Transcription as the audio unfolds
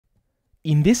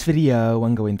In this video,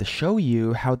 I'm going to show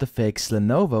you how to fix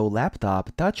Lenovo laptop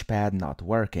touchpad not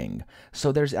working.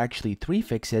 So there's actually 3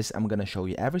 fixes. I'm going to show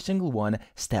you every single one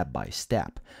step by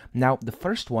step. Now, the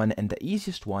first one and the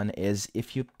easiest one is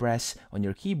if you press on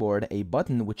your keyboard a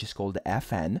button which is called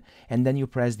Fn, and then you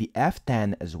press the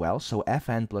F10 as well. So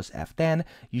Fn plus F10,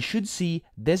 you should see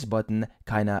this button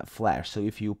kind of flash. So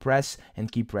if you press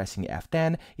and keep pressing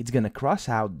F10, it's going to cross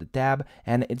out the tab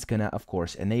and it's going to, of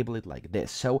course, enable it like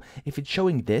this. So if it's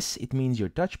showing this, it means your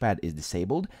touchpad is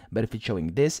disabled, but if it's showing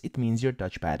this, it means your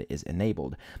touchpad is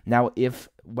enabled. Now, if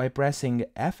by pressing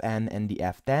Fn and the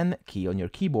F10 key on your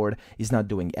keyboard is not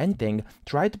doing anything,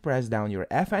 try to press down your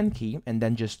Fn key and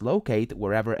then just locate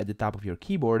wherever at the top of your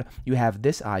keyboard you have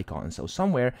this icon. So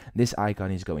somewhere this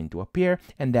icon is going to appear,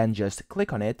 and then just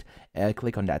click on it,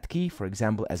 click on that key. For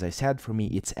example, as I said, for me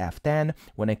it's F10.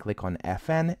 When I click on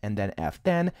Fn and then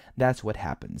F10, that's what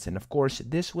happens. And of course,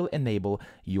 this will enable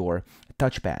your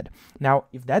touchpad. Now,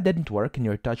 if that didn't work and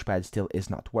your touchpad still is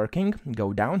not working,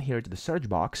 go down here to the search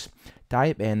box,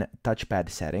 type in touchpad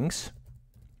settings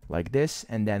like this,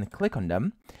 and then click on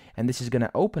them, and this is going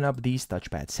to open up these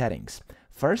touchpad settings.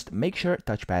 First, make sure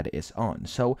touchpad is on.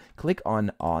 So click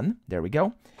on, there we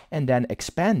go, and then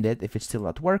expand it. If it's still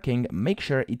not working, make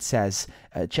sure it says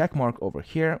a check mark over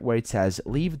here where it says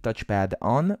leave touchpad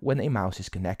on when a mouse is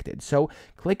connected. So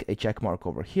click a check mark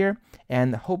over here,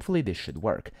 and hopefully this should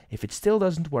work. If it still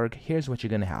doesn't work, here's what you're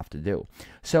going to have to do.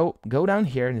 So go down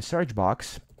here in the search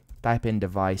box, type in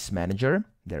device manager,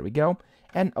 there we go,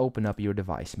 and open up your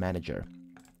device manager.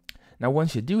 Now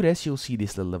once you do this, you'll see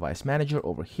this little device manager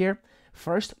over here.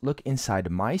 First, look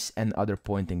inside mice and other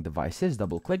pointing devices,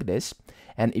 double click this,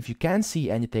 and if you can't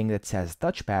see anything that says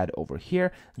touchpad over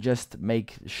here, just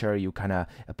make sure you kind of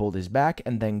pull this back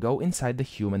and then go inside the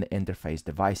human interface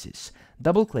devices.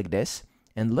 Double click this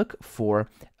and look for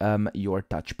your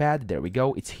touchpad. There we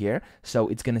go, it's here. So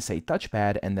it's gonna say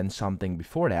touchpad and then something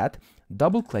before that.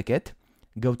 Double click it,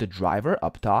 go to driver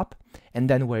up top, and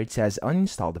then where it says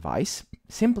uninstall device,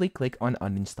 simply click on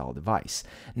uninstall device.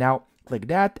 Now click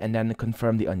that and then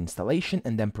confirm the uninstallation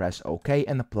and then press OK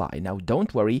and apply. Now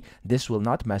don't worry, this will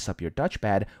not mess up your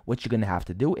touchpad. What you're gonna have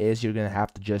to do is you're gonna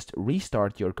have to just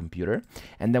restart your computer,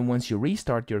 and then once you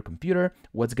restart your computer,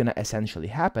 what's gonna essentially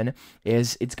happen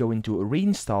is it's going to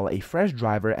reinstall a fresh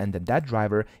driver, and then that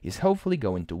driver is hopefully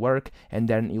going to work, and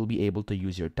then you'll be able to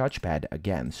use your touchpad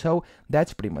again. So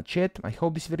that's pretty much it. I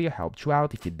hope this video helped you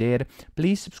out. If it did,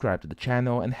 please subscribe to the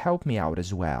channel and help me out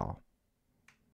as well.